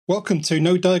Welcome to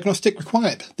No Diagnostic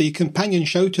Required, the companion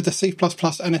show to the C++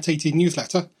 annotated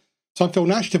newsletter. So I'm Phil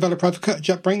Nash, developer advocate at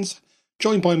JetBrains,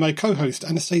 joined by my co-host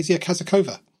Anastasia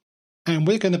Kazakova. And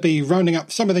we're going to be rounding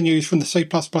up some of the news from the C++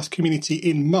 community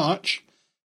in March,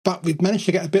 but we've managed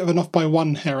to get a bit of an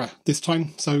off-by-one error this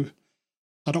time, so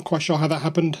I'm not quite sure how that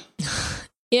happened.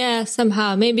 Yeah,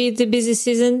 somehow. Maybe the busy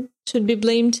season should be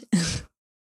blamed.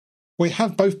 We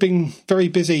have both been very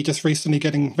busy just recently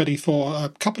getting ready for a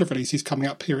couple of releases coming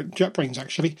up here at JetBrains,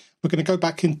 actually. We're going to go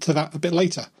back into that a bit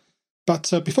later.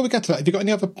 But before we get to that, have you got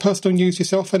any other personal news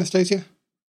yourself, Anastasia?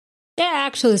 Yeah,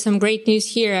 actually, some great news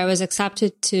here. I was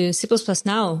accepted to C++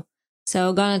 Now. So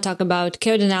I'm going to talk about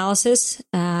code analysis.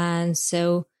 And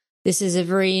so this is a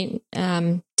very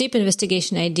deep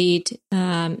investigation I did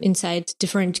inside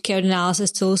different code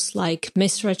analysis tools like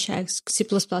Mistra checks, C++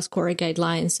 core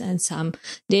guidelines, and some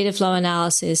data flow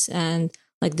analysis and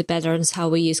like the patterns, how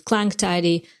we use Clang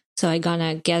Tidy. So I'm going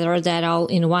to gather that all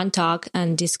in one talk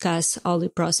and discuss all the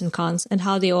pros and cons and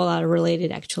how they all are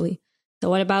related, actually. So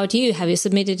what about you? Have you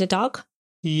submitted a talk?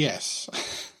 Yes.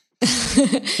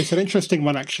 It's an interesting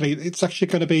one, actually. It's actually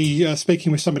going to be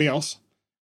speaking with somebody else.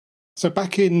 So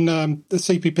back in the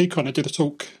CPPCon, I did a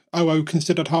talk, OO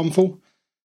Considered Harmful.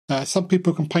 Some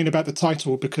people complain about the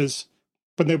title because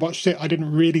when they watched it, I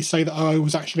didn't really say that OO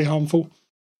was actually harmful.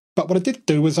 But what I did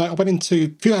do was I went into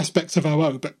a few aspects of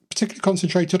OO, but particularly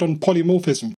concentrated on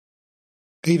polymorphism.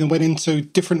 I even went into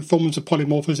different forms of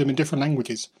polymorphism in different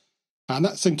languages. And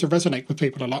that seemed to resonate with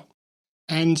people a lot.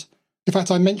 And in fact,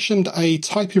 I mentioned a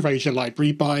type erasure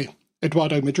library by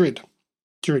Eduardo Madrid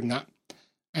during that.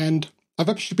 And I've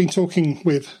actually been talking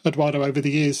with Eduardo over the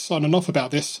years on and off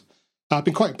about this. I've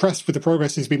been quite impressed with the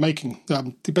progress he's been making.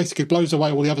 He basically blows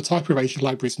away all the other type erasure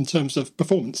libraries in terms of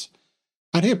performance.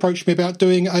 And he approached me about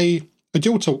doing a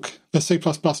dual talk for C++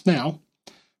 Now,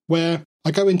 where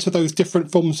I go into those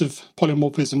different forms of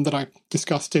polymorphism that I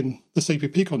discussed in the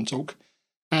CPPCon talk.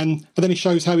 And then he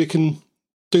shows how he can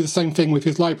do the same thing with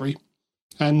his library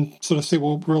and sort of see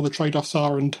where all the trade-offs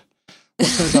are and what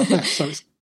turns out best. So it's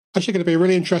actually going to be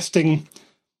really interesting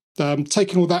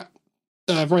taking all that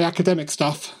very academic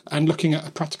stuff and looking at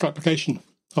a practical application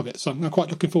of it. So I'm quite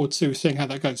looking forward to seeing how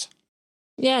that goes.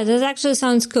 Yeah, that actually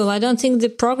sounds cool. I don't think the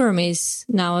program is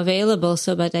now available,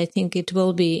 but I think it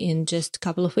will be in just a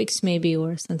couple of weeks maybe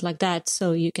or something like that.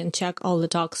 So you can check all the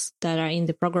talks that are in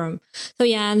the program. So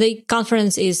yeah, and the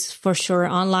conference is for sure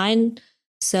online.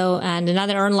 So, and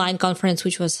another online conference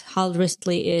which was held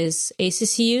recently is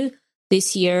ACCU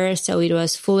this year. So it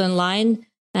was full online.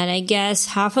 And I guess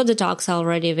half of the talks are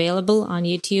already available on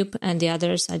YouTube and the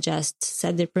others are just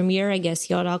set the premiere. I guess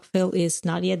your talk, Phil, is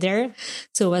not yet there.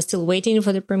 So we're still waiting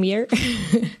for the premiere.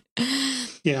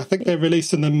 Yeah, I think they're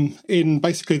releasing them in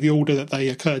basically the order that they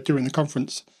occurred during the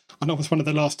conference. I know it was one of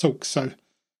the last talks. So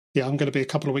yeah, I'm going to be a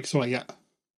couple of weeks away yet.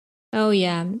 Oh,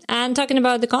 yeah. And talking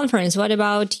about the conference, what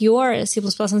about your C++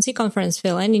 and C conference,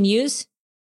 Phil? Any news?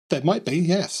 There might be,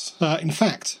 yes. In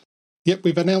fact, yep,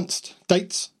 we've announced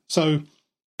dates. So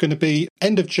going to be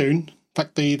end of June, in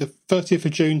fact, the 30th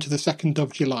of June to the 2nd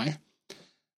of July.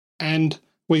 And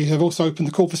we have also opened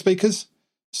the call for speakers.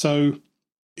 So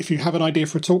if you have an idea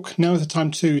for a talk, now is the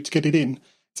time to get it in.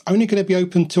 It's only going to be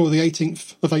open till the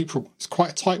 18th of April. It's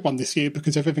quite a tight one this year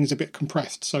because everything's a bit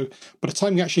compressed. So by the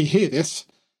time you actually hear this,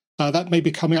 that may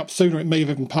be coming up sooner. It may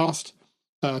have even passed,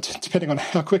 depending on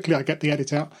how quickly I get the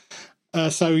edit out.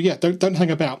 So yeah, don't hang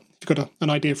about if you've got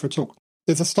an idea for a talk.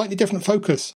 There's a slightly different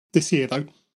focus this year, though.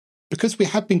 Because we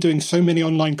have been doing so many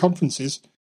online conferences,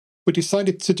 we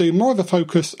decided to do more of a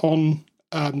focus on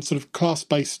sort of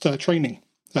class-based training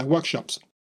workshops.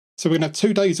 So we're going to have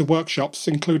 2 days of workshops,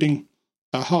 including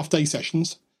half-day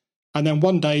sessions, and then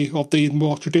 1 day of the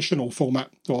more traditional format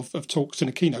of talks and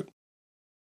a keynote.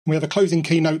 We have a closing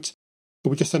keynote.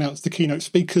 We just announced the keynote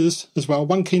speakers as well.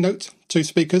 1 keynote, 2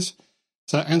 speakers.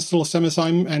 So Ansel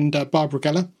Semmersheim and Barbara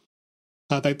Geller.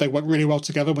 They work really well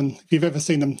together. If you've ever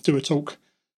seen them do a talk,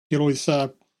 you'll always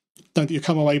know that you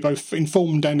come away both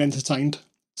informed and entertained.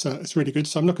 So it's really good.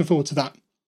 So I'm looking forward to that.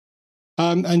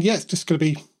 And yeah, it's just going to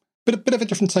be a bit of a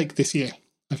different take this year,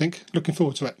 I think. Looking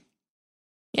forward to it.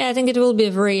 Yeah, I think it will be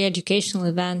a very educational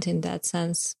event in that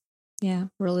sense. Yeah,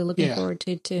 really looking forward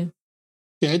to it too.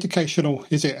 Yeah, educational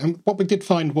is it. And what we did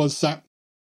find was that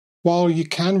while you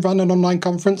can run an online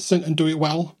conference and do it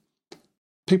well,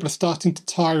 people are starting to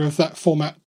tire of that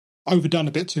format overdone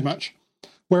a bit too much.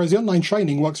 Whereas the online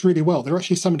training works really well. There are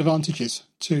actually some advantages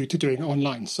to doing it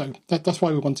online. So that's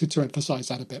why we wanted to emphasize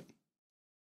that a bit.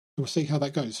 We'll see how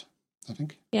that goes, I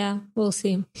think. Yeah, we'll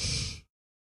see.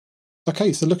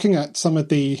 Okay, so looking at some of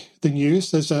the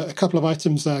news, there's a couple of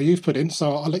items you've put in,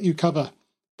 so I'll let you cover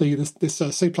this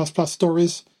C++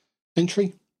 stories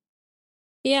entry.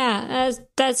 Yeah,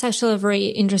 that's actually a very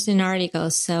interesting article.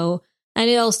 So, and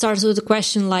it all starts with a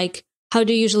question like, how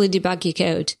do you usually debug your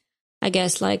code? I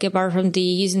guess like apart from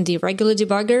using the regular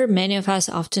debugger, many of us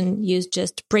often use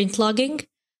just print logging.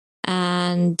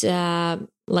 And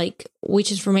like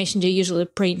which information do you usually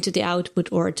print to the output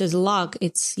or to the log?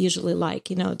 It's usually like,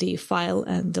 the file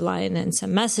and the line and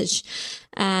some message.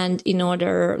 And in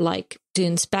order like to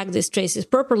inspect these traces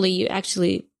properly, you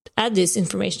actually add this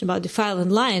information about the file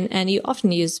and line, and you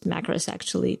often use macros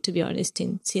actually, to be honest,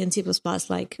 in C and C++,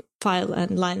 like file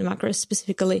and line macros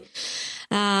specifically.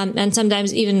 And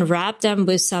sometimes even wrap them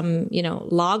with some,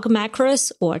 log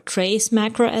macros or trace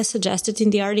macro as suggested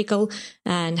in the article,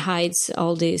 and hides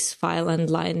all these file and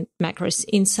line macros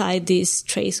inside this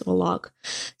trace or log.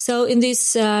 So in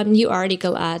this new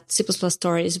article at C++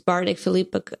 Stories, Bartek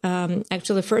Filipek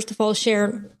actually first of all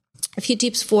share a few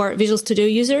tips for Visual Studio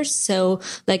users. So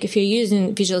like if you're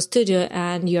using Visual Studio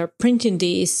and you're printing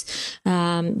these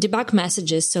debug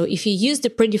messages, so if you use the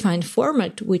predefined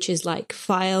format, which is like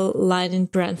file, line in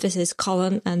parentheses,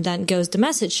 colon, and then goes the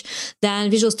message,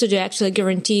 then Visual Studio actually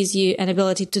guarantees you an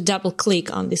ability to double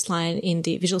click on this line in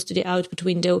the Visual Studio output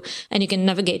window, and you can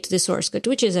navigate to the source code,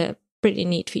 which is a pretty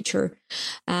neat feature.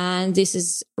 And this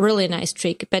is really a nice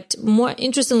trick. But more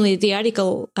interestingly, the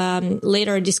article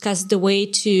later discussed the way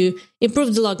to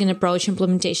improve the login approach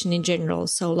implementation in general.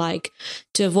 So like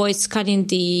to avoid scanning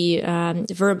the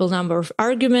variable number of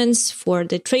arguments for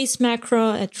the trace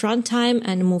macro at runtime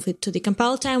and move it to the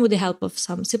compile time with the help of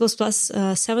some C++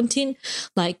 17,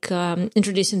 like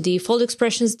introducing the fold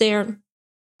expressions there.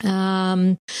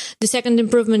 The second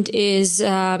improvement is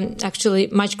actually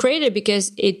much greater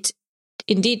because it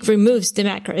indeed removes the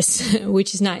macros,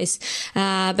 which is nice.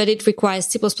 But it requires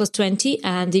C++ 20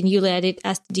 and the newly added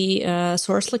std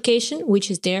source location, which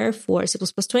is there for C++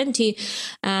 20.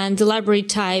 And the library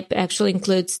type actually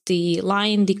includes the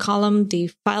line, the column, the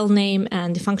file name,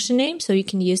 and the function name. So you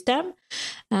can use them.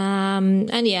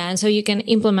 And so you can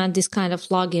implement this kind of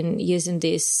login using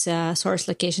these source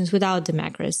locations without the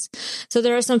macros. So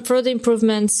there are some further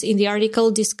improvements in the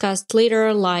article discussed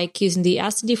later, like using the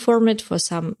std format for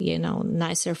some,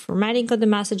 nicer formatting of the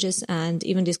messages, and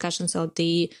even discussions of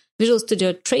the Visual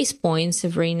Studio trace points, a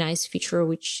very nice feature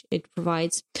which it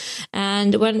provides.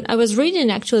 And when I was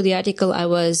reading actually the article, I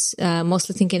was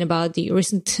mostly thinking about the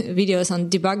recent videos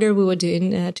on debugger we were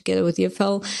doing together with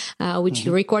UFL, which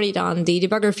you recorded on the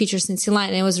debugger features in C-Line.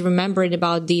 And I was remembering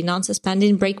about the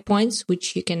non-suspending breakpoints,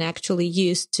 which you can actually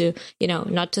use to,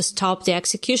 not to stop the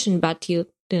execution, but to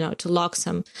log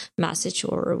some message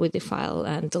or with the file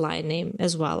and the line name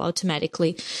as well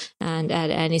automatically, and add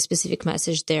any specific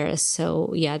message there.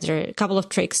 So yeah, there are a couple of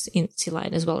tricks in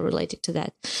C-Line as well related to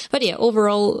that. But yeah,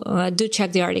 overall, do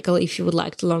check the article if you would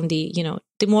like to learn the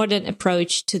modern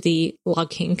approach to the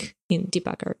logging in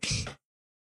debugger.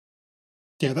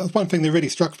 Yeah, that was one thing that really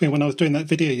struck me when I was doing that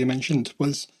video you mentioned,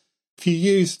 was if you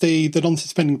use the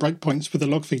non-suspending breakpoints with the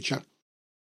log feature,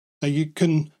 you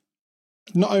can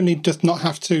not only just not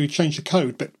have to change the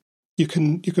code, but you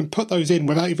can put those in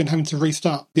without even having to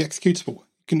restart the executable.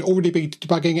 You can already be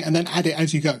debugging it and then add it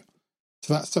as you go.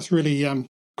 So that's really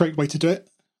great way to do it.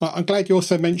 I'm glad you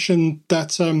also mentioned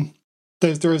that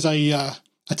there is a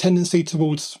tendency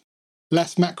towards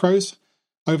less macros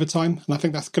over time, and I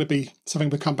think that's going to be something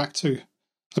we'll come back to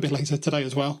a bit later today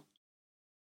as well.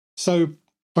 So,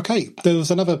 okay, there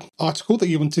was another article that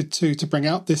you wanted to bring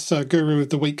out, this Guru of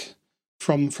the Week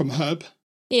from Herb.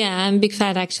 Yeah, I'm a big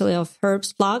fan actually of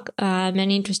Herb's blog.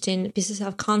 Many interesting pieces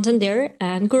of content there.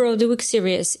 And Guru of the Week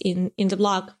series in the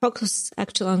blog focus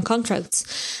actually on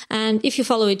contracts. And if you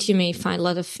follow it, you may find a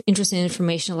lot of interesting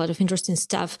information, a lot of interesting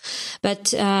stuff.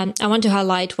 But I want to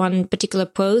highlight one particular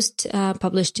post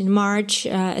published in March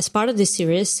as part of this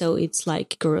series. So it's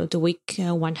like Guru of the Week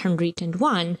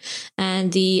 101.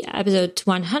 And the episode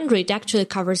 100 actually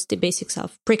covers the basics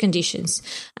of preconditions.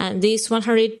 And this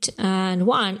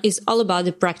 101 is all about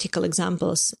the practical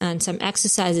examples and some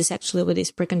exercises actually with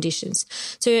these preconditions.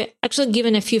 So you're actually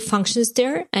given a few functions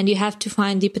there, and you have to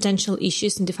find the potential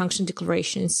issues in the function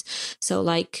declarations. So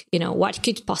like, what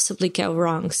could possibly go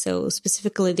wrong? So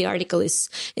specifically, the article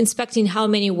is inspecting how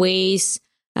many ways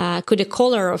could a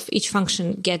caller of each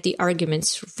function get the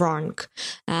arguments wrong,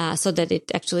 so that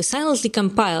it actually silently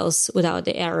compiles without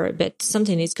the error, but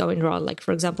something is going wrong. Like,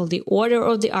 for example, the order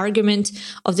of the argument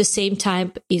of the same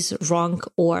type is wrong,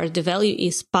 or the value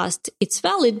is passed. It's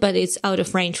valid, but it's out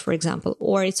of range, for example,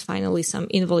 or it's finally some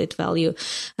invalid value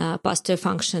passed to a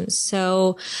function.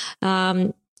 So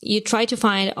you try to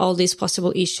find all these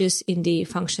possible issues in the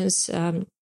functions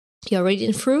you're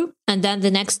reading through. And then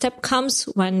the next step comes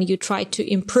when you try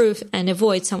to improve and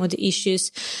avoid some of the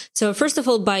issues. So first of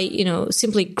all, by,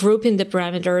 simply grouping the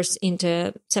parameters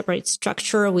into separate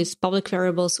structure with public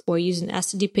variables or using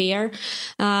std pair,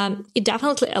 it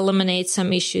definitely eliminates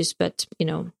some issues, but,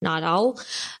 not all.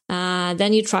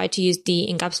 Then you try to use the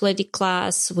encapsulated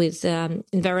class with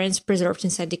invariants preserved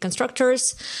inside the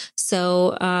constructors.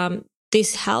 So,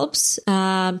 this helps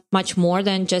much more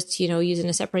than just, using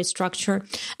a separate structure.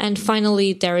 And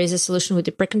finally, there is a solution with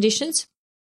the preconditions.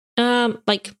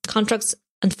 Like contracts,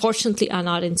 unfortunately, are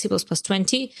not in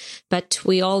C++20, but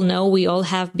we all know, we all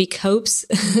have big hopes.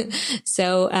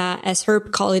 So as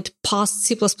Herb called it, post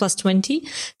C++20.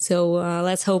 So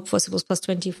let's hope for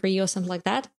C++23 or something like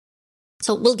that.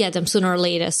 So we'll get them sooner or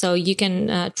later. So you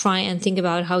can try and think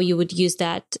about how you would use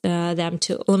them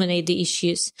to eliminate the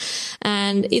issues.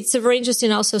 And it's a very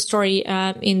interesting also story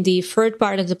in the third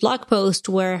part of the blog post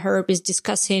where Herb is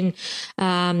discussing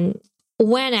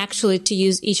when actually to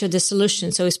use each of the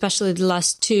solutions. So especially the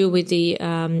last two with the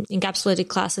encapsulated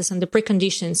classes and the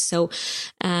preconditions. So,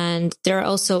 and there are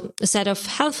also a set of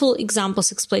helpful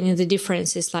examples explaining the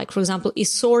differences. Like, for example,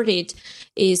 isSorted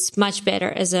is much better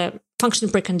as a function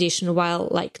precondition, while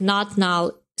like not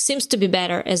null seems to be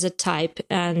better as a type.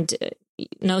 And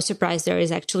no surprise, there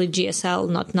is actually GSL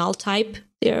not null type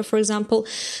there, for example.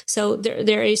 So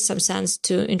there is some sense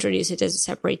to introduce it as a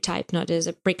separate type, not as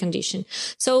a precondition.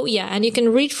 So yeah, and you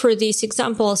can read through these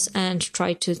examples and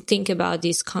try to think about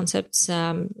these concepts,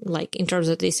 like in terms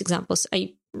of these examples.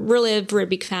 I really a very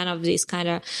big fan of these kind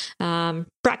of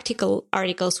practical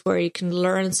articles where you can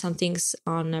learn some things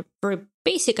on a very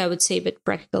basic, I would say, but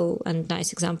practical and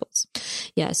nice examples.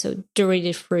 Yeah, so do read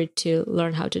it through to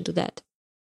learn how to do that.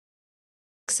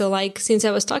 So like, since I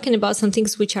was talking about some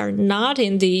things which are not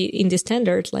in the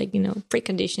standard, like,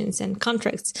 preconditions and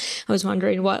contracts, I was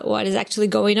wondering what is actually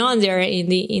going on there in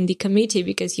the committee,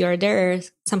 because you're there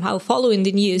somehow following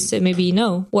the news. So maybe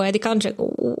where are the contract?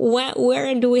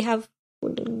 Where do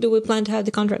we plan to have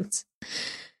the contracts?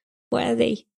 Where are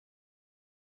they?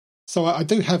 So I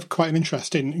do have quite an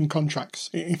interest in contracts.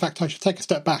 In fact, I should take a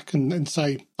step back and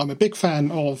say I'm a big fan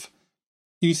of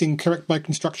using correct by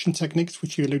construction techniques,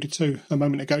 which you alluded to a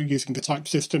moment ago, using the type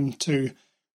system to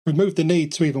remove the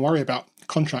need to even worry about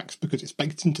contracts because it's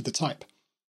baked into the type,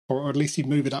 or at least you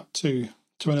move it up to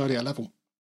an earlier level.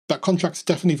 But contracts are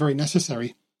definitely very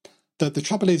necessary. The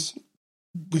trouble is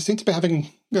we seem to be having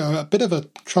a bit of a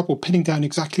trouble pinning down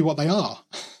exactly what they are.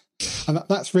 And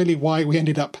that's really why we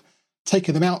ended up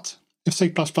taking them out of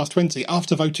C++20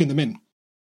 after voting them in.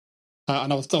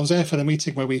 And I was there for the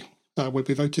meeting where we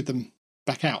voted them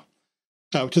back out,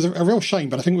 which is a real shame,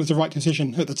 but I think it was the right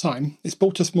decision at the time. It's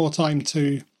bought us more time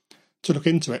to look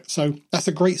into it. So that's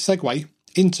a great segue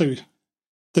into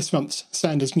this month's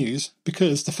Sanders News,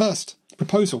 because the first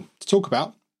proposal to talk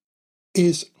about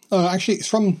is actually it's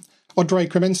from Andrei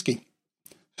Kremensky,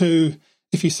 who,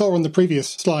 if you saw on the previous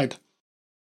slide,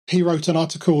 he wrote an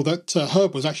article that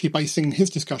Herb was actually basing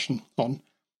his discussion on,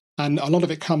 and a lot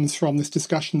of it comes from this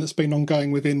discussion that's been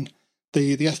ongoing within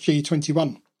the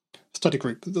SG21 study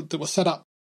group that was set up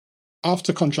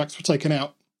after contracts were taken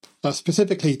out,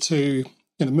 specifically to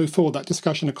move forward that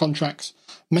discussion of contracts,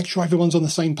 make sure everyone's on the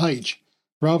same page,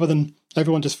 rather than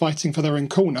everyone just fighting for their own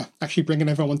corner, actually bringing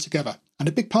everyone together. And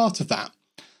a big part of that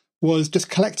was just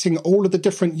collecting all of the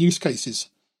different use cases,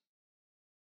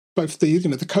 both the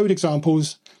the code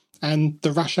examples and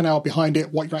the rationale behind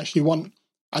it, what you actually want,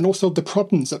 and also the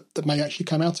problems that may actually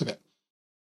come out of it.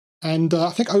 And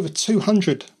I think over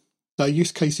 200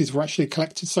 use cases were actually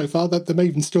collected so far. That they may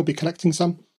even still be collecting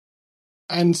some.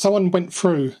 And someone went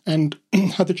through and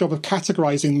had the job of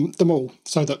categorizing them all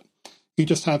so that you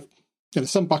just have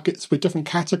some buckets with different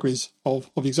categories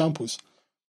of examples.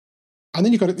 And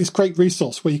then you've got this great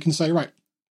resource where you can say, right,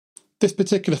 this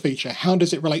particular feature, how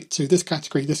does it relate to this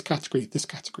category, this category, this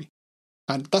category?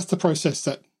 And that's the process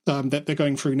that they're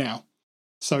going through now.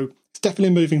 So it's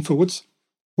definitely moving forwards.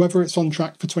 Whether it's on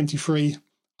track for 23,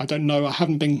 I don't know. I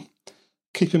haven't been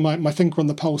keeping my finger on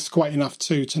the pulse quite enough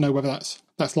to know whether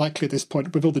that's likely at this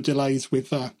point, with all the delays with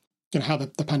how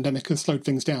the pandemic has slowed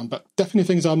things down. But definitely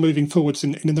things are moving forwards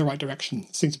in the right direction.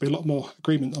 There seems to be a lot more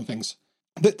agreement on things.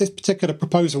 This particular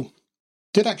proposal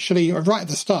did actually, right at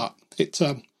the start, it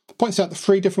points out the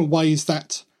three different ways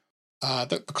that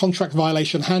the contract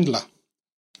violation handler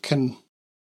can,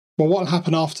 what will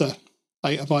happen after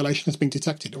a violation has been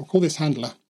detected. We'll call this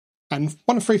handler. And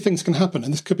one of three things can happen,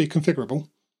 and this could be configurable.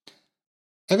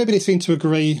 Everybody seemed to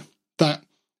agree that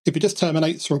if it just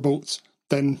terminates or aborts,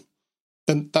 then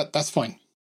that's fine.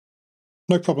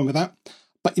 No problem with that.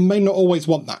 But you may not always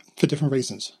want that for different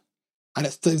reasons. And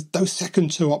it's those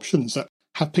second two options that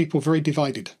have people very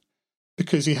divided,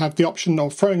 because you have the option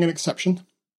of throwing an exception.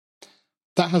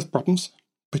 That has problems,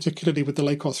 particularly with the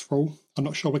Lakos rule. I'm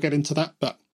not sure we'll get into that,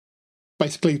 but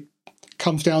basically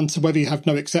comes down to whether you have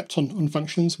no except on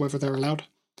functions, whether they're allowed.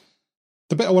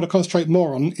 The bit I want to concentrate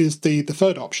more on is the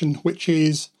third option, which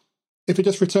is if it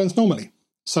just returns normally.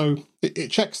 So it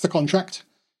checks the contract,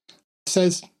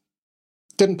 says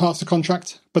didn't pass the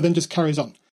contract, but then just carries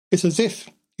on. It's as if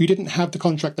you didn't have the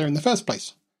contract there in the first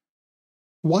place.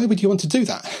 Why would you want to do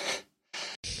that?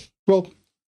 Well,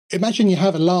 imagine you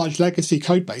have a large legacy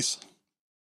code base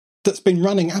that's been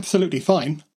running absolutely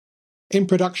fine in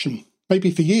production,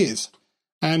 maybe for years,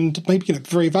 and maybe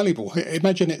very valuable.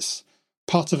 Imagine it's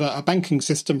part of a banking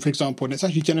system, for example, and it's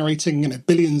actually generating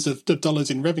billions of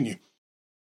dollars in revenue.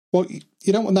 Well,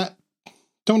 you don't want that.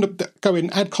 Don't want to go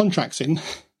in, add contracts in,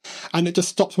 and it just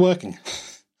stops working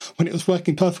when it was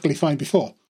working perfectly fine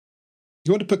before.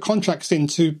 You want to put contracts in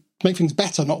to make things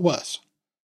better, not worse.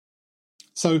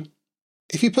 So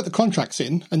if you put the contracts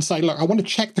in and say, look, I want to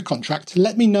check the contract,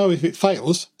 let me know if it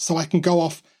fails so I can go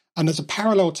off and as a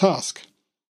parallel task,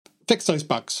 fix those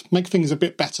bugs, make things a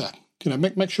bit better,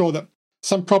 make sure that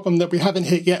some problem that we haven't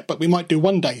hit yet but we might do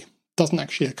one day doesn't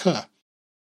actually occur.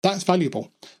 That's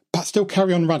valuable, but still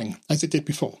carry on running as it did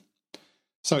before.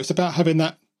 So it's about having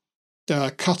that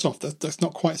cut-off that's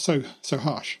not quite so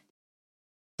harsh.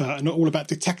 Not all about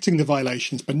detecting the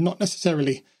violations, but not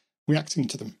necessarily reacting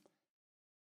to them.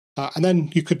 And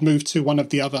then you could move to one of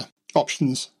the other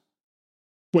options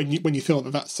when you feel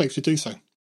that that's safe to do so.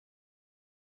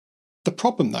 The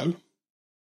problem, though,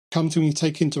 comes when you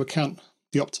take into account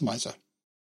the optimizer.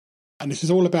 And this is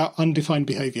all about undefined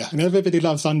behavior. And everybody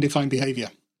loves undefined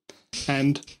behavior.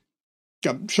 And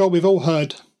I'm sure we've all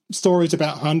heard stories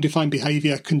about how undefined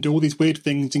behavior can do all these weird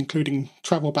things, including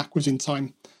travel backwards in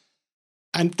time.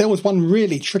 And there was one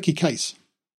really tricky case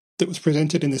that was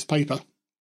presented in this paper.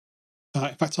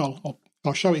 In fact,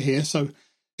 I'll show it here. So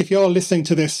if you're listening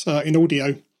to this in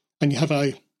audio and you have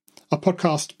a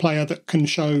podcast player that can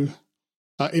show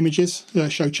images,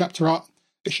 show chapter art,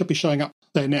 it should be showing up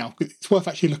there now. It's worth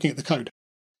actually looking at the code.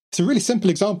 It's a really simple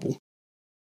example,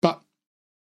 but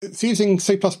it's using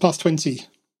C++20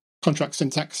 contract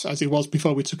syntax as it was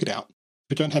before we took it out.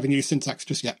 We don't have a new syntax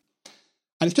just yet.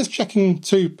 And it's just checking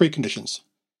two preconditions.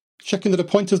 Checking that a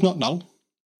pointer's not null,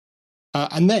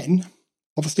 and then,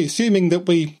 obviously assuming that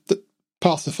we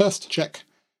pass the first check,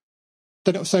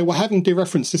 then it'll say, well, having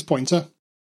dereferenced this pointer,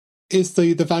 is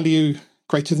the value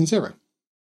greater than 0?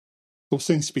 All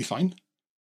seems to be fine.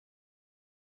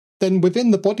 Then within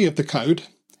the body of the code,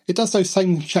 it does those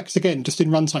same checks again, just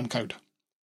in runtime code.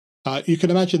 You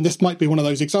can imagine this might be one of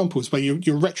those examples where you're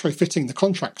retrofitting the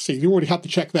contract. So you already had the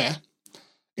check there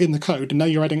in the code, and now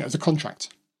you're adding it as a contract.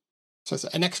 So it's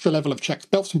an extra level of checks,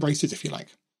 belts and braces, if you like.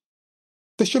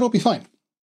 This should all be fine.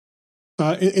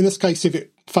 In this case, if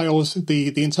it fails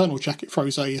the internal check, it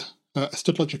throws a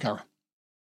stood logic error.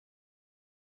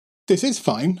 This is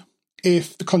fine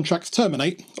if the contracts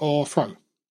terminate or throw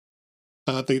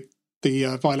the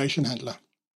violation handler.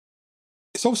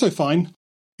 It's also fine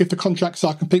if the contracts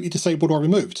are completely disabled or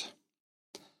removed.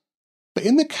 But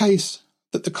in the case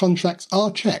that the contracts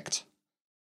are checked,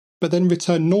 but then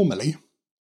return normally,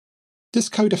 this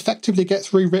code effectively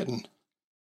gets rewritten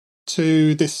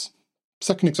to this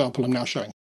second example I'm now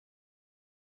showing,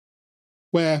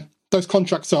 where those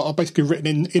contracts are basically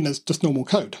written in as just normal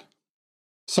code.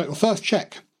 So it will first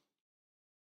check,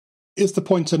 is the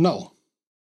pointer null?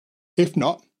 If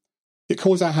not, it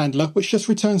calls our handler, which just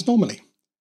returns normally.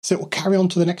 So it will carry on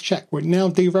to the next check, where it now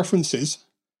dereferences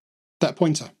that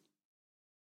pointer.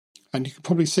 And you can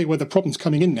probably see where the problem's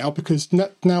coming in now, because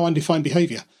now undefined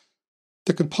behavior.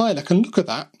 The compiler can look at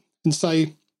that and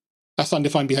say, that's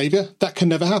undefined behavior, that can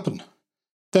never happen.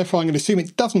 Therefore, I'm going to assume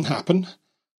it doesn't happen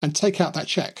and take out that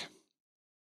check.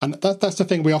 And that's the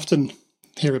thing we often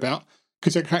hear about,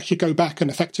 because it can actually go back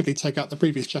and effectively take out the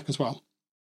previous check as well.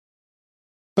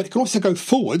 But it can also go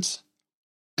forwards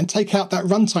and take out that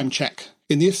runtime check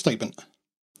in the if statement.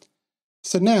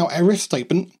 So now our if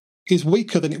statement is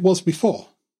weaker than it was before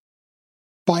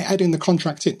by adding the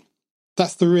contract in.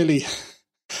 That's the really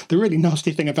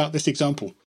nasty thing about this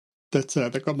example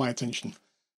that got my attention.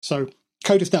 So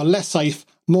code is now less safe,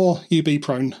 more UB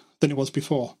prone than it was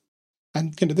before.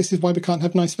 And this is why we can't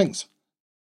have nice things.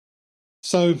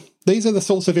 So these are the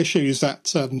sorts of issues that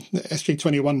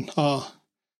SG21 are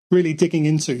really digging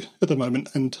into at the moment.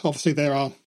 And obviously there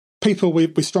are people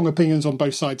with strong opinions on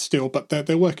both sides still, but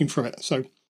they're working through it. So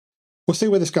we'll see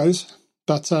where this goes,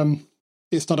 but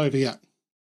it's not over yet.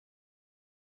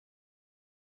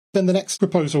 Then the next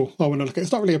proposal I want to look at,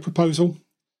 it's not really a proposal,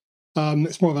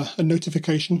 It's more of a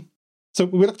notification. So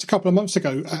we looked a couple of months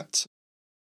ago at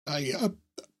a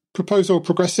proposal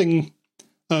progressing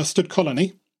Stud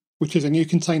Colony, which is a new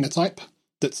container type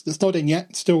that's not in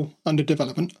yet, still under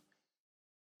development.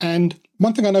 And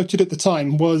one thing I noted at the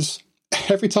time was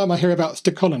every time I hear about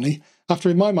Stud Colony, I have to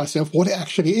remind myself what it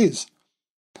actually is.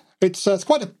 It's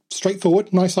quite a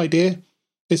straightforward, nice idea.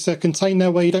 It's a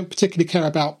container where you don't particularly care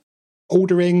about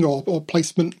ordering or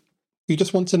placement. You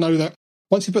just want to know that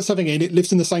once you put something in, it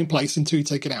lives in the same place until you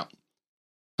take it out.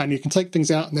 And you can take things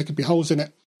out and there could be holes in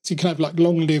it. So you can have like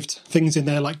long-lived things in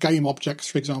there, like game objects,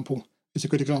 for example, is a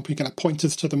good example. You can have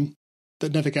pointers to them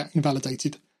that never get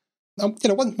invalidated.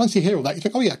 Once you hear all that, you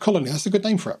think, oh yeah, Colony, that's a good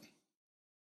name for it.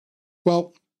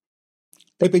 Well,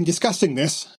 they've been discussing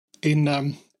this in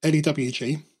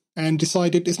LEWG and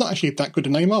decided it's not actually that good a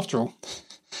name after all.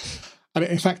 And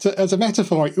in fact, as a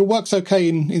metaphor, it works okay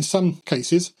in some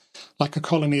cases, like a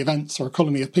colony of ants or a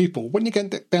colony of people. When you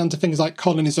get down to things like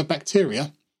colonies of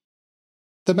bacteria,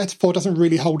 the metaphor doesn't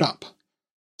really hold up.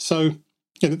 So,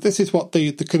 this is what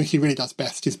the committee really does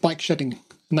best, is bike shedding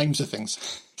names of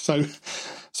things. So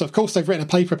of course, they've written a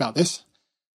paper about this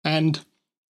and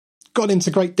got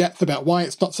into great depth about why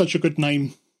it's not such a good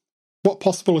name, what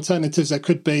possible alternatives there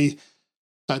could be,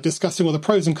 discussing all the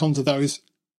pros and cons of those,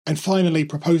 and finally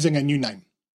proposing a new name.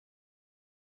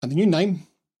 And the new name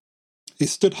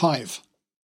is Stud Hive.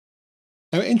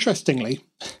 Now, interestingly,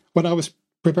 when I was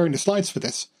preparing the slides for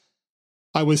this,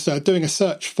 I was doing a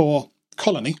search for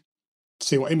colony to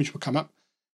see what image would come up,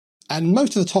 and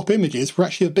most of the top images were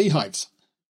actually of beehives.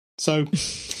 So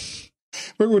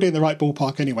we're already in the right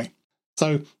ballpark anyway.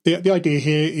 So the idea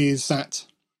here is that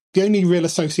the only real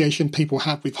association people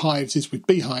have with hives is with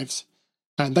beehives,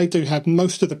 and they do have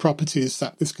most of the properties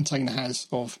that this container has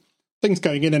of things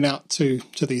going in and out to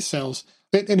these cells.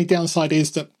 The only downside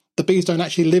is that the bees don't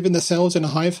actually live in the cells in a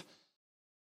hive,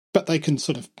 but they can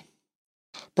sort of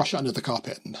brush it under the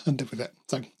carpet and live with it.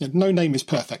 So no name is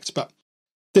perfect, but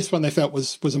this one they felt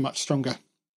was a much stronger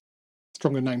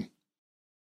name.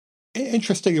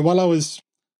 Interestingly, while I was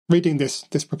reading this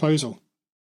proposal,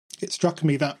 it struck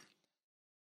me that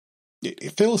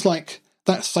it feels like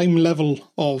that same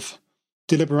level of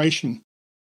deliberation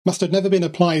must have never been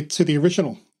applied to the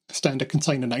original standard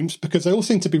container names, because they all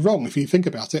seem to be wrong if you think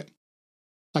about it.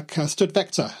 Like Stud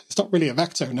Vector, it's not really a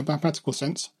vector in a mathematical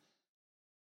sense.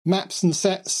 Maps and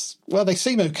sets, well, they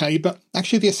seem okay, but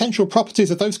actually the essential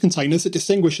properties of those containers that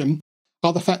distinguish them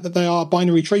are the fact that they are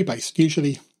binary tree based,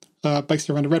 usually based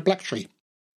around a red-black tree.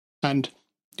 And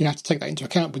you have to take that into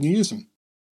account when you use them.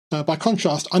 By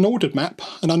contrast, unordered map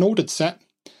and unordered set,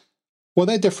 well,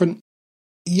 they're different.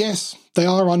 Yes, they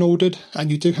are unordered,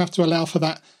 and you do have to allow for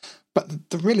that. But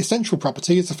the real essential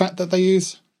property is the fact that they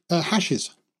use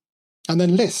hashes. And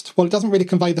then list, well, it doesn't really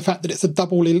convey the fact that it's a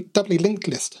doubly linked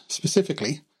list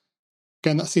specifically.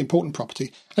 Again, that's the important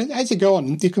property. And as you go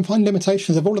on, you can find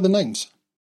limitations of all of the names.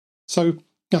 So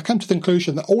I come to the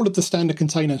conclusion that all of the standard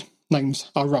container names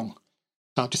are wrong.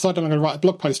 I've decided I'm going to write a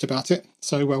blog post about it,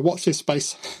 so watch this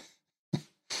space.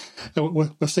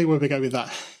 We'll see where we go with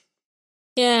that.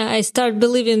 Yeah, I start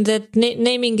believing that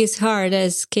naming is hard,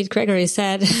 as Kate Gregory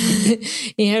said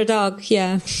in her talk.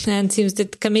 Yeah, and seems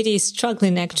that the committee is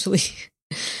struggling actually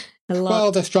a lot.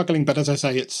 Well, they're struggling, but as I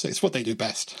say, it's what they do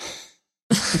best.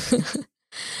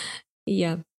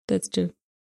 Yeah, that's true.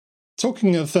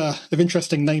 Talking of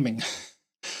interesting naming,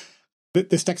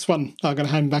 this next one I'm going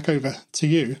to hand back over to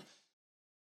you,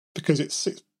 because it's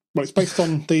based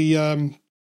on the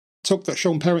talk that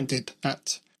Sean Parent did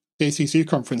at the ACCU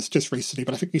conference just recently,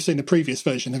 but I think you've seen the previous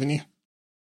version, haven't you?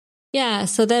 Yeah,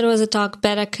 so that was a talk,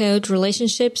 Beta Code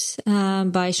Relationships,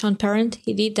 by Sean Parent.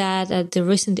 He did that at the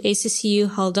recent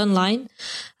ACCU held online.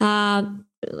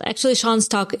 Actually, Sean's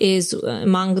talk is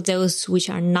among those which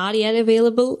are not yet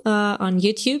available on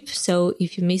YouTube. So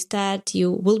if you missed that,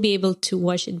 you will be able to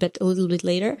watch it, but a little bit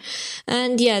later.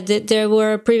 And yeah, there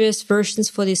were previous versions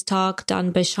for this talk done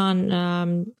by Sean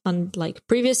on like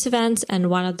previous events.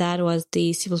 And one of that was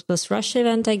the C++ Russia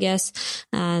event, I guess.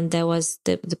 And that was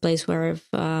the place where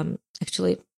I've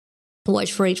actually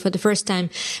watch for it for the first time.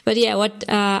 But yeah, what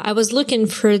I was looking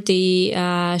for the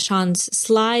Sean's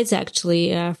slides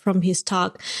actually from his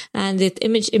talk, and the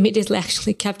image immediately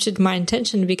actually captured my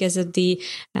attention because of the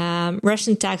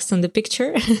Russian text on the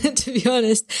picture, to be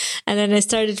honest. And then I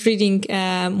started reading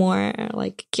more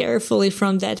like carefully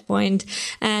from that point.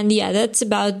 And yeah, that's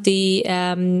about the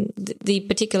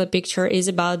particular picture is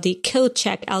about the code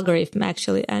check algorithm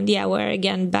actually. And yeah, we're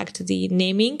again back to the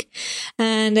naming.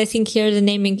 And I think here the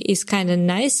naming is kind kind of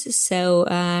nice. So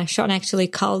Sean actually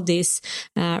called this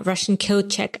Russian code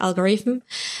check algorithm.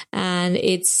 And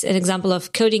it's an example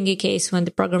of coding a case when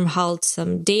the program halts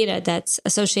some data that's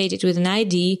associated with an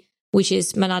ID, which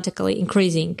is monotonically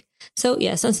increasing. So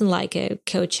yeah, something like a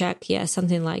code check. Yeah,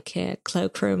 something like a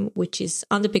cloakroom, which is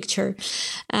on the picture.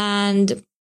 And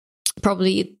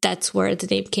probably that's where the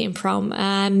name came from.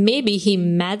 Maybe he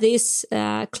met this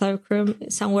cloakroom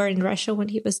somewhere in Russia when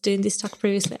he was doing this talk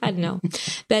previously. I don't know.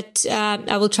 But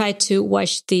I will try to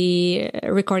watch the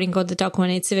recording of the talk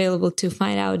when it's available to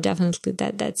find out definitely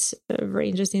that that's a very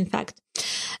interesting fact.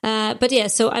 But yeah,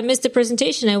 so I missed the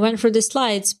presentation. I went through the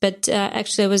slides, but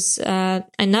actually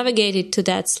I navigated to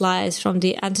that slides from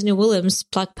the Anthony Williams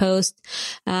blog post,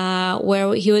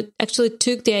 where he actually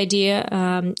took the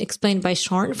idea explained by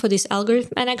Sean for this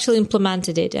algorithm and actually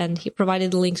implemented it. And he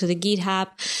provided a link to the GitHub.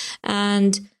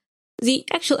 And the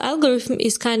actual algorithm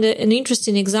is kind of an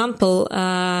interesting example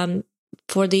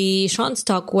for the Sean's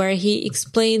talk, where he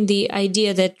explained the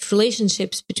idea that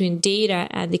relationships between data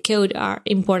and the code are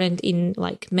important in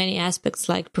like many aspects,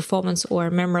 like performance or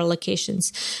memory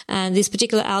allocations. And this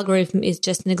particular algorithm is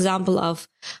just an example of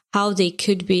how they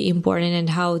could be important and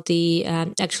how the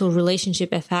actual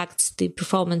relationship affects the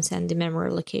performance and the memory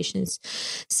allocations.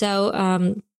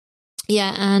 So,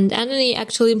 yeah, and Anthony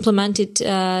actually implemented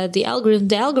the algorithm.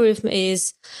 The algorithm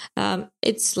is,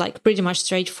 it's like pretty much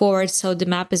straightforward. So the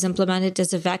map is implemented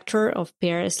as a vector of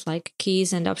pairs like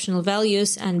keys and optional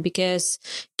values. And because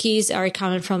keys are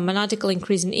counted from monotonically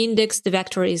increasing index, the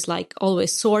vector is like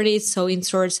always sorted. So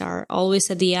inserts are always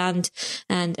at the end,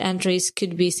 and entries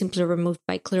could be simply removed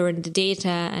by clearing the data.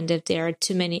 And if there are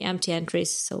too many empty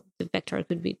entries, so the vector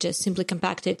could be just simply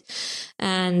compacted.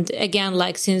 And again,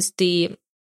 like since the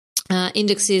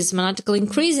index is monotonically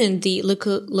increasing, the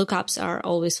lookups are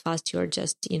always fast. You're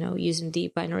just, using the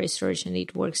binary search and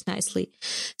it works nicely.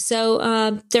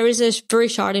 So there is a very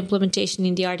short implementation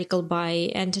in the article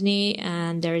by Anthony,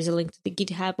 and there is a link to the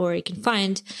GitHub where you can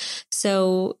find.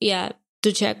 So yeah,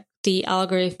 to check the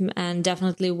algorithm and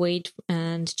definitely wait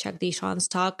and check the Sean's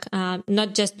talk.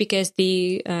 Not just because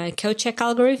the code check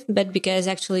algorithm, but because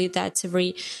actually that's a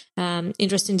very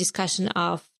interesting discussion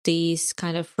of these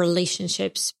kind of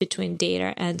relationships between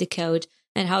data and the code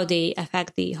and how they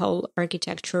affect the whole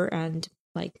architecture and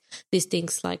like these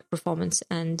things like performance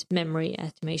and memory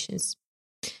estimations.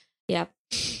 Yeah.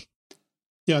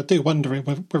 Yeah, I do wonder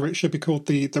whether it should be called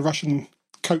the Russian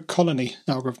Coke colony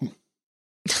algorithm.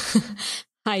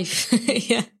 Hive.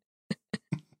 Yeah.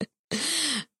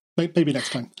 Maybe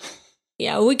next time.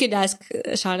 Yeah, we could ask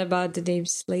Sean about the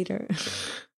names later.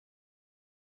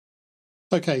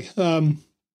 Okay.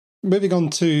 Moving on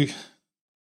to,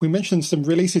 we mentioned some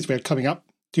releases we had coming up.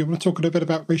 Do you want to talk a little bit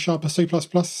about ReSharper C++?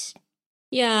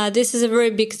 Yeah, this is a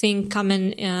very big thing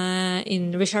coming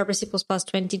in ReSharper C++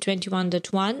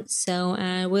 2021.1.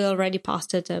 So we already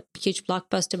posted a huge blog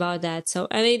post about that. So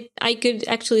I could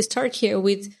actually start here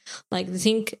with like the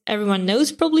thing everyone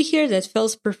knows probably here, that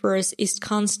Fels prefers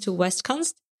EastConst to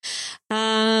WestConst.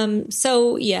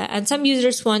 So yeah, and some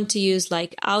users want to use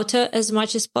like auto as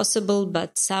much as possible,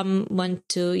 but some want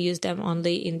to use them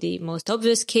only in the most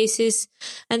obvious cases.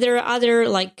 And there are other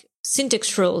like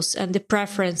syntax rules and the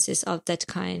preferences of that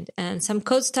kind. And some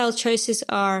code style choices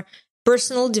are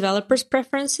personal developers'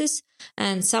 preferences,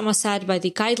 and some are set by the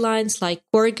guidelines like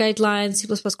Core Guidelines, C++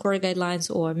 Core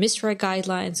Guidelines, or MISRA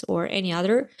Guidelines, or any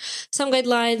other. Some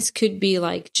guidelines could be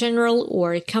like general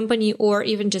or company or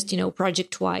even just,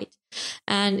 project-wide.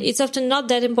 And it's often not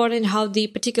that important how the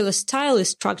particular style is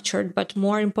structured, but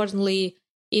more importantly,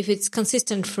 if it's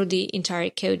consistent for the entire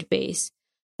code base.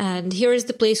 And here is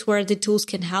the place where the tools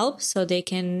can help. So they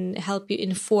can help you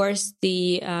enforce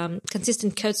the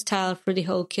consistent code style for the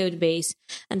whole code base.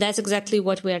 And that's exactly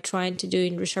what we are trying to do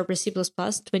in ReSharper C++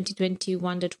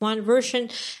 2021.1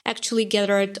 version. Actually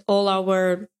gathered all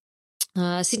our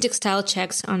syntax style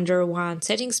checks under one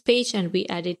settings page, and we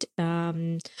added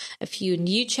a few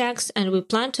new checks, and we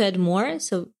plan to add more.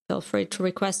 So feel free to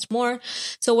request more.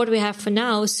 So what we have for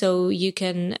now, so you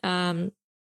can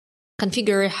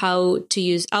configure how to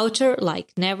use outer,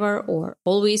 like never or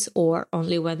always or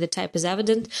only when the type is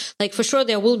evident. Like for sure,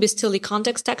 there will be still the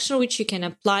context action, which you can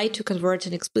apply to convert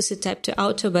an explicit type to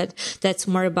auto, but that's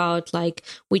more about like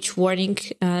which warning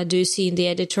do you see in the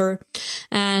editor.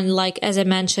 And like, as I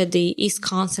mentioned, the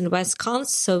EastConst and WestConst,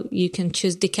 so you can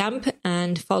choose the camp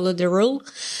and follow the rule.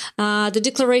 The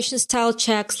declaration style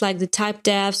checks like the type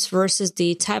defs versus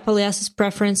the type aliases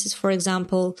preferences, for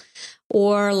example,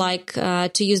 or like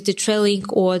to use the trailing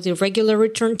or the regular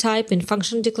return type in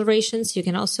function declarations. You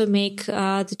can also make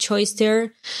the choice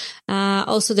there.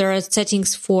 Also, there are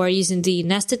settings for using the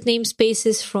nested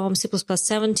namespaces from C++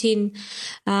 17.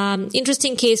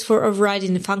 Interesting case for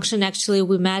overriding the function. Actually,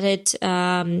 we met it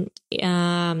in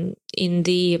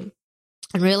the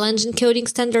Unreal Engine coding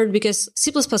standard, because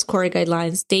C++ core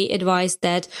guidelines, they advise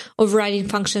that overriding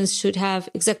functions should have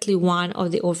exactly one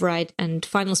of the override and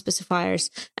final specifiers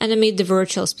and omit the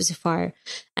virtual specifier.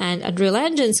 And Unreal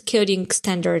Engine's coding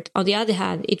standard, on the other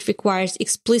hand, it requires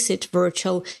explicit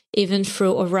virtual even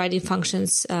through overriding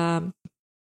functions,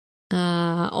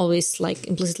 always like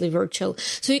implicitly virtual.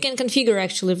 So you can configure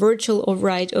actually virtual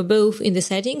override or both in the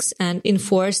settings and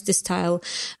enforce the style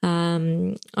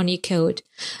on your code.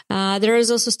 There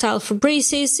is also style for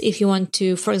braces if you want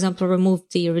to, for example, remove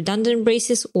the redundant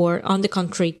braces, or on the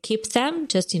contrary, keep them,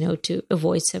 just, to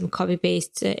avoid some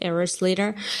copy-paste errors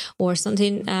later or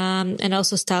something. And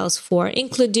also styles for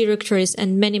include directories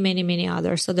and many, many, many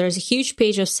others. So there's a huge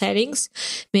page of settings,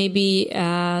 maybe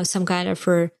some kind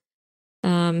of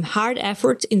hard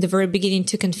effort in the very beginning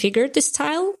to configure the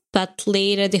style, but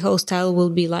later the whole style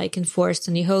will be like enforced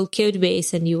on your whole code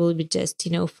base, and you will be just,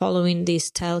 following this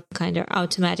style kind of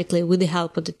automatically with the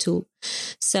help of the tool.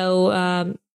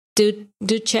 So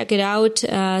do check it out.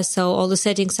 So all the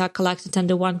settings are collected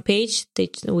under one page,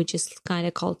 which is kind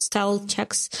of called style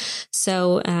checks.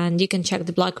 So, and you can check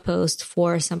the blog post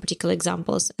for some particular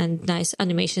examples and nice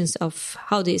animations of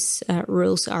how these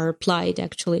rules are applied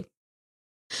actually.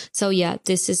 So yeah,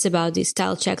 this is about the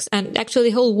style checks. And actually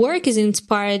the whole work is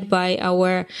inspired by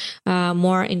our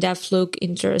more in-depth look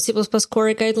into C++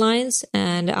 core guidelines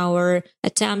and our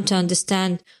attempt to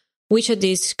understand which of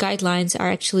these guidelines are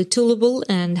actually toolable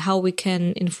and how we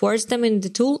can enforce them in the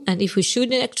tool. And if we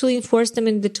shouldn't actually enforce them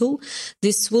in the tool,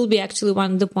 this will be actually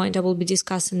one of the points I will be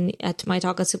discussing at my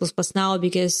talk at C++ Now,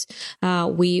 because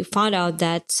we found out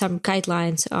that some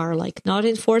guidelines are like not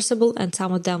enforceable and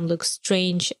some of them look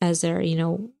strange as they're,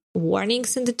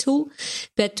 warnings in the tool.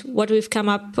 But what we've come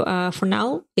up for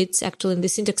now, it's actually in the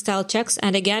syntax style checks.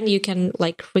 And again, you can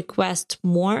like request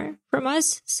more from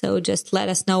us. So just let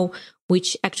us know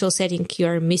which actual setting you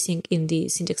are missing in the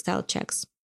syntax style checks.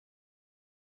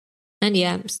 And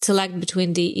yeah, select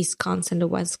between the isconst and the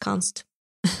westconst.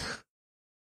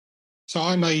 So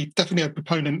I'm definitely a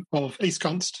proponent of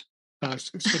isconst.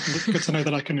 It's good to know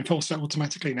that I can enforce that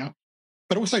automatically now.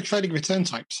 But also trailing return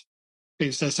types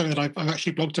is something that I've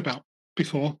actually blogged about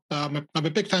before. I'm a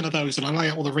big fan of those, and I lay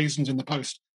out all the reasons in the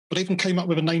post. But I even came up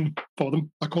with a name for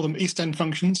them. I call them East End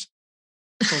functions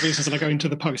for reasons that I go into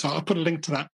the post. I'll put a link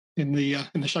to that in the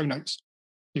show notes.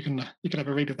 You can have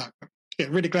a read of that. But yeah,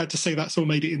 really glad to see that's all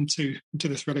made it into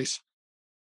this release.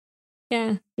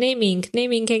 Yeah, naming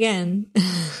again.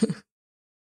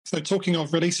 So talking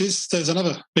of releases, there's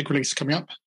another big release coming up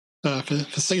for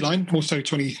C-Line, also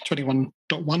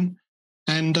 2021.1.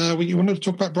 And we wanted to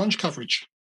talk about branch coverage.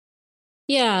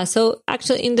 Yeah, so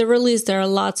actually in the release, there are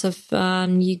lots of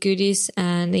new goodies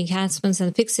and enhancements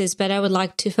and fixes, but I would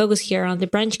like to focus here on the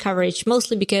branch coverage,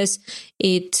 mostly because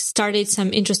it started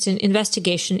some interesting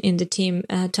investigation in the team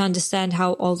to understand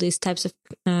how all these types of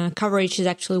coverage is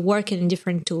actually working in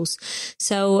different tools.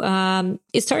 So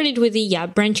it started with the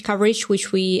branch coverage,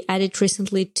 which we added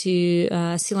recently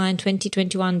to C-Line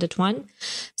 2021.1.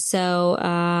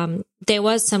 So there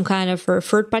was some kind of a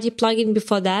third-party plugin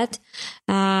before that,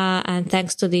 and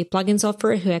thanks to the plugins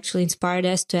offer who actually inspired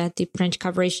us to add the branch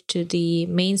coverage to the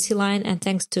main C-Line, and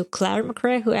thanks to Claire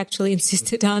McRae who actually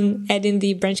insisted on adding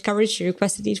the branch coverage. She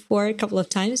requested it for a couple of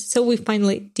times, so we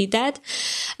finally did that.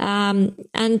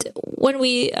 And when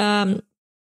we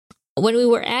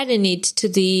were adding it to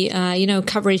the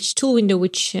coverage tool window,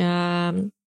 which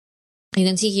you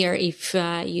can see here if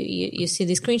you see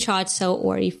the screenshot, so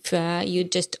or if you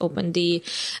just open the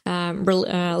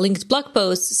linked blog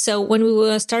post. So when we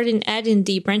were starting adding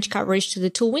the branch coverage to the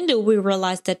tool window, we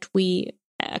realized that we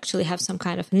actually have some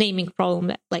kind of naming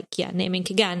problem, naming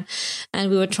again.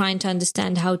 And we were trying to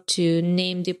understand how to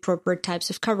name the appropriate types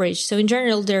of coverage. So in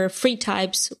general, there are 3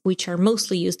 types which are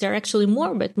mostly used. There are actually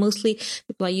more, but mostly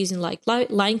people are using like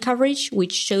line coverage,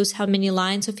 which shows how many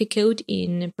lines of your code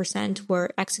in % were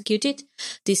executed.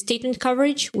 The statement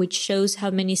coverage, which shows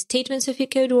how many statements of your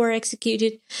code were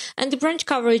executed. And the branch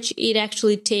coverage, it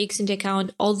actually takes into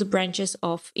account all the branches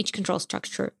of each control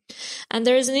structure. And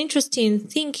there is an interesting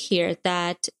thing here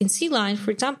that in C-Line, for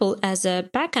example, as a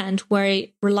backend, we're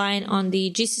relying on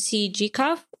the GCC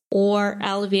gcov or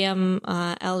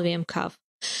LVM cov.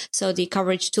 So the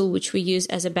coverage tool, which we use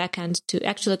as a backend to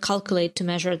actually calculate, to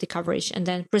measure the coverage and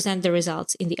then present the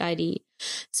results in the IDE.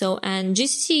 So, and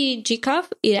GCC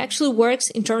GCAF, it actually works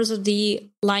in terms of the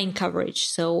line coverage.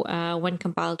 So when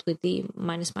compiled with the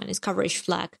 -- coverage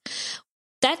flag,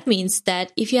 that means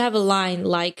that if you have a line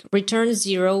like return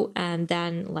 0 and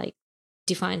then like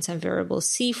define some variable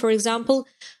C, for example,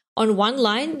 on one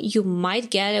line, you might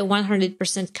get a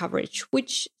 100% coverage,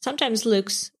 which sometimes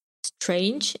looks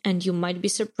strange and you might be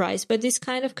surprised by this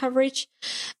kind of coverage.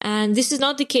 And this is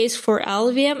not the case for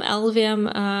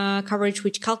LLVM coverage,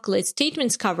 which calculates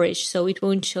statements coverage. So it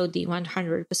won't show the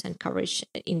 100% coverage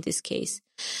in this case.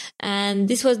 And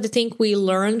this was the thing we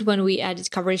learned when we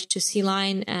added coverage to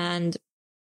C-line, and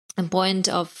a point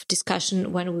of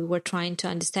discussion when we were trying to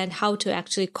understand how to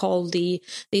actually call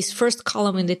this first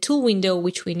column in the tool window,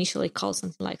 which we initially called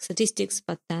something like statistics,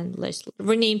 but then let's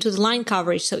rename to the line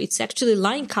coverage. So it's actually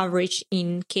line coverage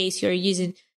in case you're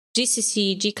using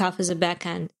GCC GCAF as a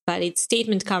backend, but it's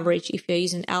statement coverage if you're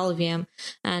using LLVM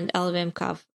and LLVM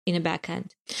CAF in a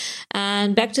backend.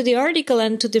 And back to the article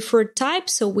and to deferred type.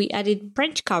 So we added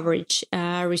branch coverage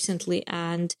recently,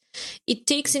 and it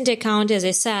takes into account, as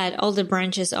I said, all the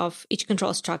branches of each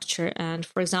control structure. And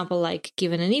for example, like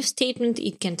given an if statement,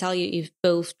 it can tell you if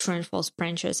both true and false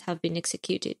branches have been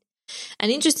executed. An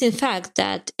interesting fact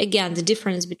that, again, the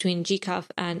difference between GCAF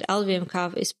and LLVM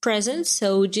CAF is present.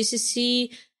 So GCC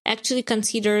actually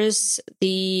considers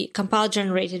the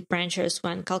compile-generated branches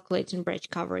when calculating branch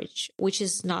coverage, which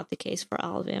is not the case for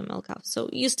LLVM LCAF. So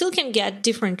you still can get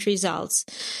different results.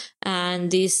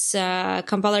 And this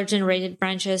compiler-generated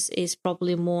branches is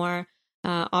probably more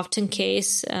often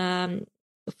case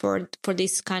for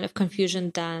this kind of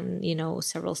confusion than,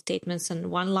 several statements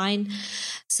on one line.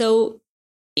 So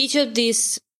each of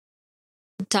these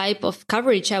type of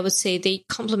coverage, I would say they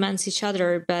complement each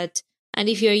other, and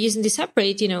if you're using the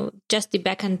separate, just the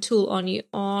backend tool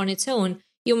on its own,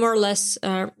 you more or less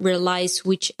realize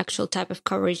which actual type of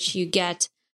coverage you get.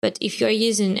 But if you're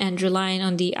using and relying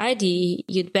on the IDE,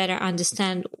 you'd better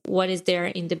understand what is there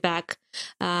in the back.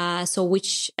 So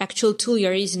which actual tool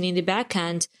you're using in the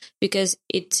backend, because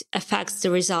it affects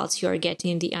the results you're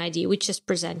getting in the IDE, which just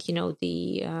present,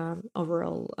 the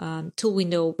overall tool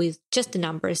window with just the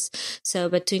numbers. So,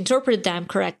 but to interpret them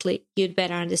correctly, you'd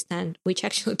better understand which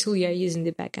actual tool you're using in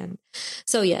the backend.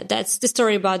 So yeah, that's the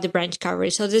story about the branch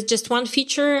coverage. So there's just one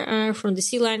feature from the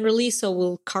C-line release. So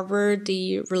we'll cover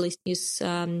the release news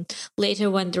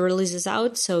later when the release is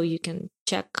out. So you can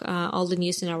check all the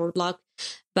news in our blog.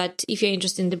 But if you're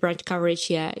interested in the branch coverage,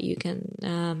 you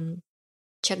can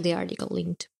check the article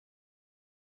linked.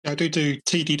 I do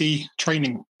TDD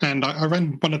training, and I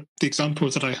ran one of the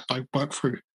examples that I worked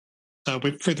through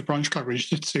through the branch coverage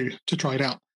to try it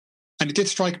out. And it did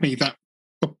strike me that,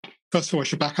 well, first of all, I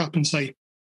should back up and say,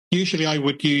 usually I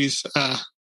would use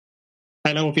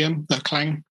LLVM,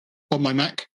 Clang, on my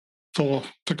Mac for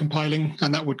compiling,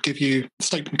 and that would give you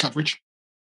statement coverage.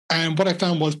 And what I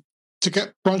found was, to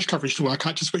get branch coverage to work, I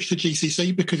had to switch to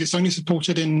GCC because it's only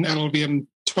supported in LLVM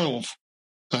 12.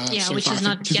 Which is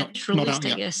not yet released,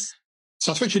 I guess.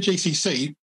 So I switched to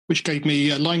GCC, which gave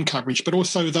me line coverage, but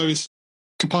also those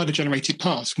compiler-generated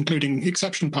paths, including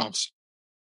exception paths.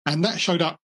 And that showed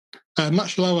up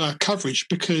much lower coverage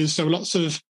because there were lots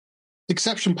of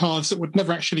exception paths that would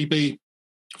never actually be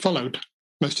followed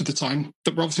most of the time,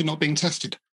 that were obviously not being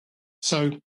tested.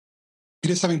 So it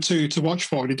is something to watch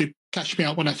for, and it did catch me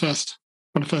out when I first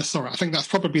saw it. I think that's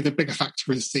probably the bigger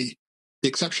factor, is the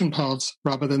exception paths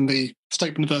rather than the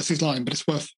statement versus line, but it's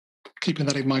worth keeping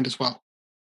that in mind as well.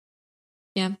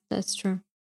 Yeah, that's true.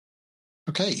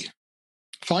 Okay.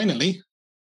 Finally,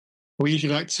 we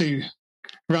usually like to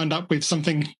round up with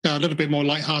something a little bit more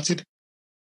lighthearted.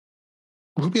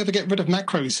 Will we ever get rid of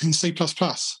macros in C++?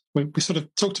 We sort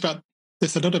of talked about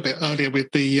this a little bit earlier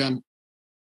with the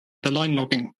line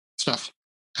logging stuff,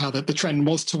 how the trend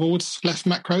was towards less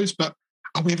macros, but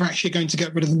are we ever actually going to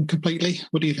get rid of them completely?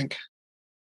 What do you think?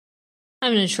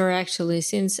 I'm not sure, actually,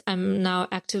 since I'm now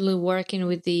actively working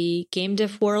with the game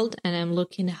dev world and I'm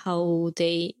looking how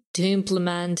they do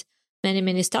implement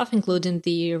many stuff, including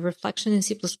the reflection in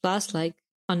C++, like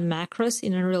on macros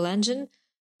in Unreal Engine.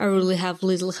 I really have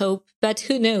little hope, but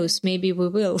who knows? Maybe we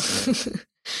will.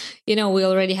 We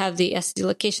already have the SSD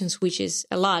locations, which is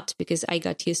a lot because I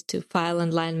got used to file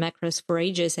and line macros for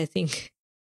ages, I think.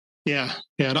 Yeah.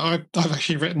 I've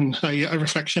actually written a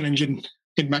reflection engine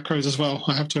in macros as well,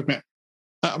 I have to admit.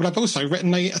 But I've also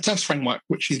written a test framework,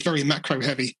 which is very macro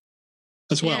heavy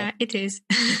as well. Yeah, it is.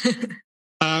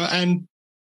 And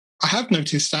I have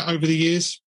noticed that over the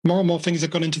years, more and more things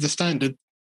have gone into the standard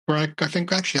where I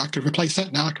think, actually, I could replace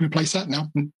that now.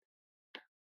 And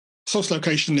source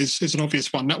location is an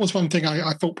obvious one. That was one thing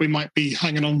I thought we might be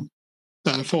hanging on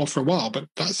for a while, but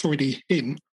that's already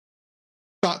in.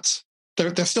 But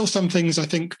there's still some things I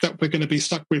think that we're going to be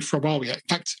stuck with for a while yet.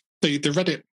 In fact, the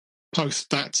Reddit post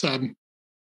that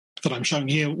I'm showing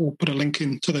here, we'll put a link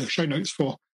into the show notes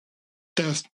for.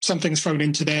 There's some things thrown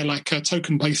into there like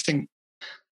token pasting.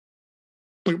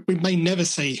 We may never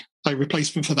see a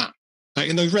replacement for that.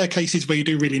 In those rare cases where you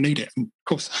do really need it. And of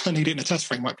course, I need it in a test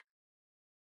framework.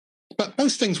 But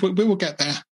most things we will get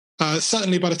there.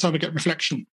 Certainly by the time we get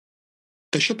reflection,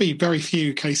 there should be very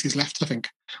few cases left, I think,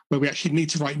 where we actually need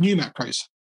to write new macros.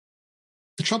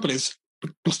 The trouble is,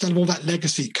 we'll still have all that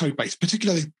legacy code base,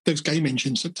 particularly those game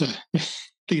engines that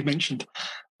you mentioned.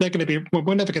 They're going to be, well,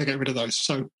 we're never going to get rid of those.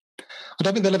 So I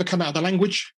don't think they'll ever come out of the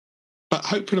language, but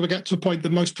hopefully we'll get to a point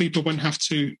that most people won't have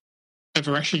to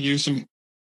ever actually use them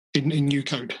in new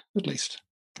code, at least.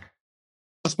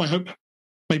 That's my hope.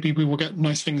 Maybe we will get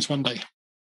nice things one day.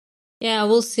 Yeah,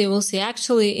 we'll see. We'll see.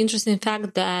 Actually, interesting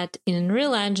fact that in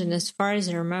Unreal Engine, as far as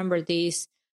I remember, these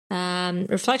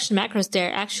reflection macros,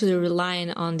 they're actually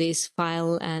relying on these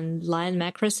file and line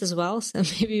macros as well. So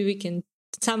maybe we can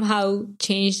somehow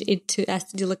change it to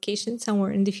STD location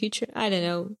somewhere in the future. I don't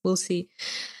know. We'll see.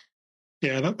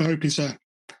 Yeah, the hope is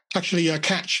actually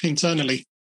Catch internally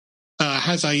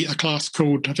has a class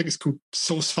called, I think it's called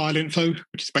source file info,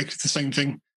 which is basically the same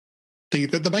thing.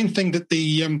 The main thing that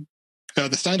the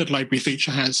standard library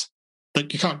feature has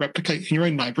that you can't replicate in your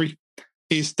own library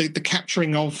is the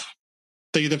capturing of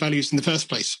the values in the first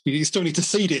place. You still need to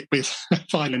seed it with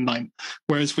file and line,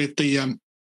 whereas with the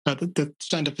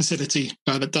standard facility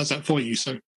that does that for you.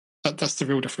 So that's the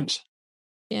real difference.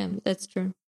 Yeah, that's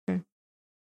true. Sure.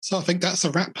 So I think that's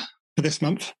a wrap for this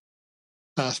month.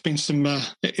 It's been some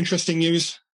interesting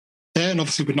news there, and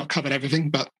obviously we've not covered everything,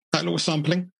 but that little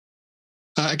sampling.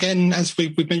 Again, as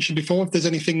we've mentioned before, if there's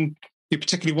anything you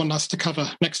particularly want us to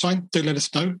cover next time, do let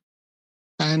us know.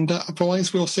 And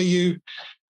otherwise, we'll see you,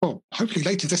 well, hopefully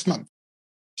later this month.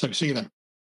 So see you then.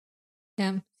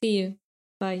 Yeah, see you.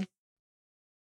 Bye.